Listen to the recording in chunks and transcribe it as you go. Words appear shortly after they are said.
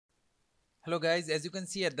Hello guys, as you can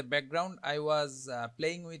see at the background, I was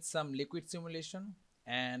playing with some liquid simulation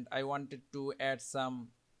and I wanted to add some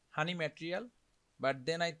honey material, but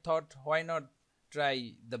then I thought why not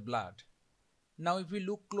try the blood. Now if we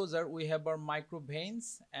look closer, we have our micro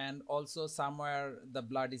veins, and also somewhere the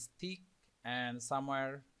blood is thick and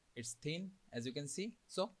somewhere it's thin, as you can see.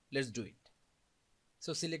 So let's do it.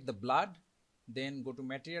 So select the blood, then go to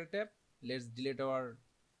material tab. Let's delete our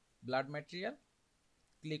blood material.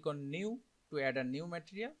 Click on new to add a new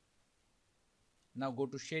material. Now go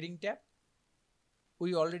to shading tab.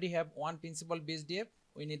 We already have one principal BSDF.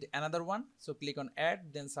 We need another one. So click on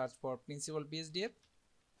add, then search for principal BSDF.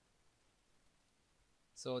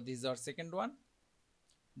 So this is our second one.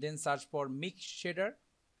 Then search for mix shader.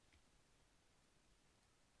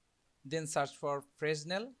 Then search for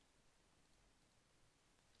Fresnel.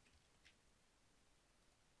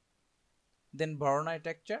 Then Voronoi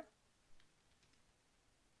texture.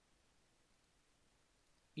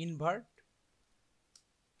 Invert.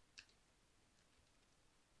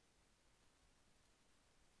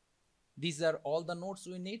 These are all the nodes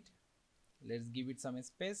we need. Let's give it some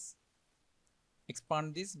space.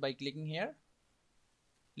 Expand this by clicking here.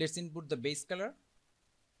 Let's input the base color.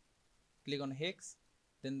 Click on hex,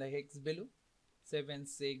 then the hex value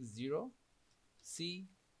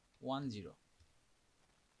 760C10.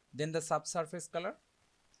 Then the subsurface color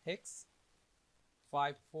hex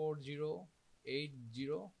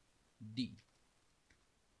 54080D.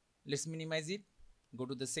 Let's minimize it. Go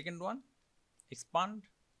to the second one, expand,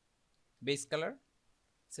 base color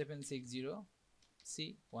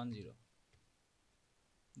 760C10.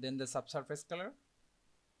 Then the subsurface color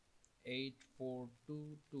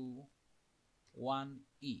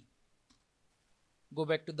 84221E. Go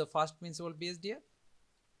back to the first principal BSDF.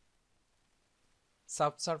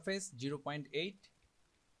 Subsurface 0.8.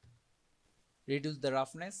 Reduce the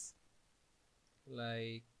roughness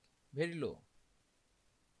like very low,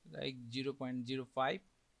 like 0.05.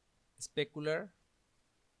 Specular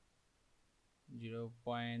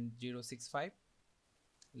 0.065.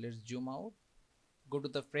 Let's zoom out. Go to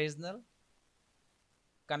the Fresnel.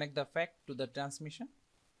 Connect the fact to the transmission.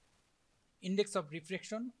 Index of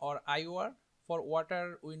refraction or IOR for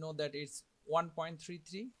water, we know that it's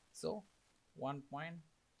 1.33. So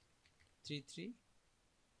 1.33.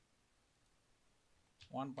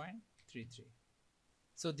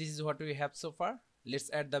 So this is what we have so far. Let's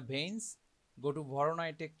add the veins. Go to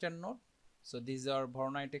Voronoi texture node. So this is our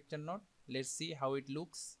Voronoi texture node. Let's see how it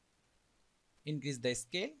looks. Increase the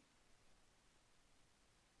scale.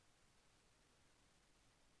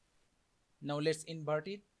 Now let's invert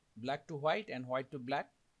it, black to white and white to black.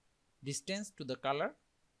 Distance to the color.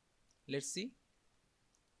 Let's see.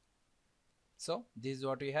 So this is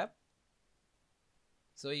what we have.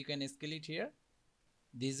 So you can scale it here.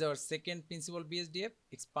 This is our second principal BSDF.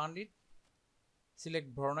 Expand it.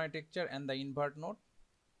 Select Voronoi texture and the invert node.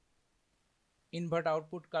 Invert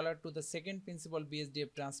output color to the second principal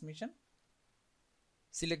BSDF transmission.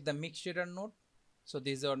 Select the mix shader node. So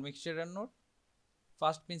this is our mix shader node.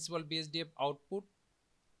 First principal BSDF output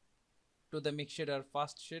to the mix shader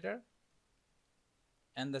first shader,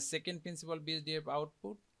 and the second principal BSDF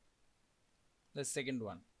output the second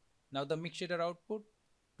one. Now the mix shader output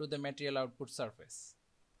to the material output surface.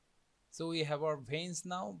 So we have our veins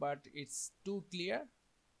now, but it's too clear.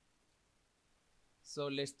 So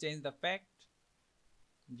let's change the fact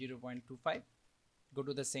 0.25. Go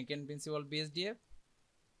to the second principal BSDF,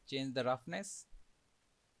 change the roughness.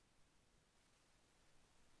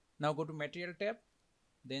 Now go to material tab,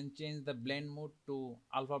 then change the blend mode to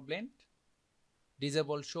alpha blend.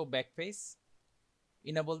 Disable show backface.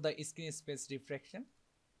 Enable the screen space refraction.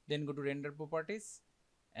 Then go to render properties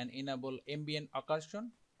and enable ambient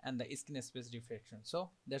occlusion and the screen space refraction.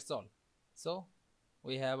 So that's all. So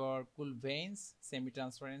we have our cool veins,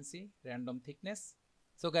 semi-transparency, random thickness.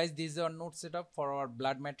 So guys, this is our node setup for our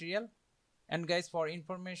blood material. And guys, for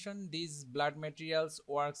information, these blood materials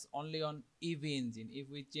works only on EV engine. If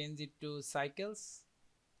we change it to cycles,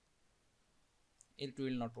 it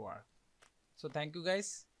will not work. So thank you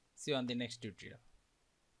guys. See you on the next tutorial.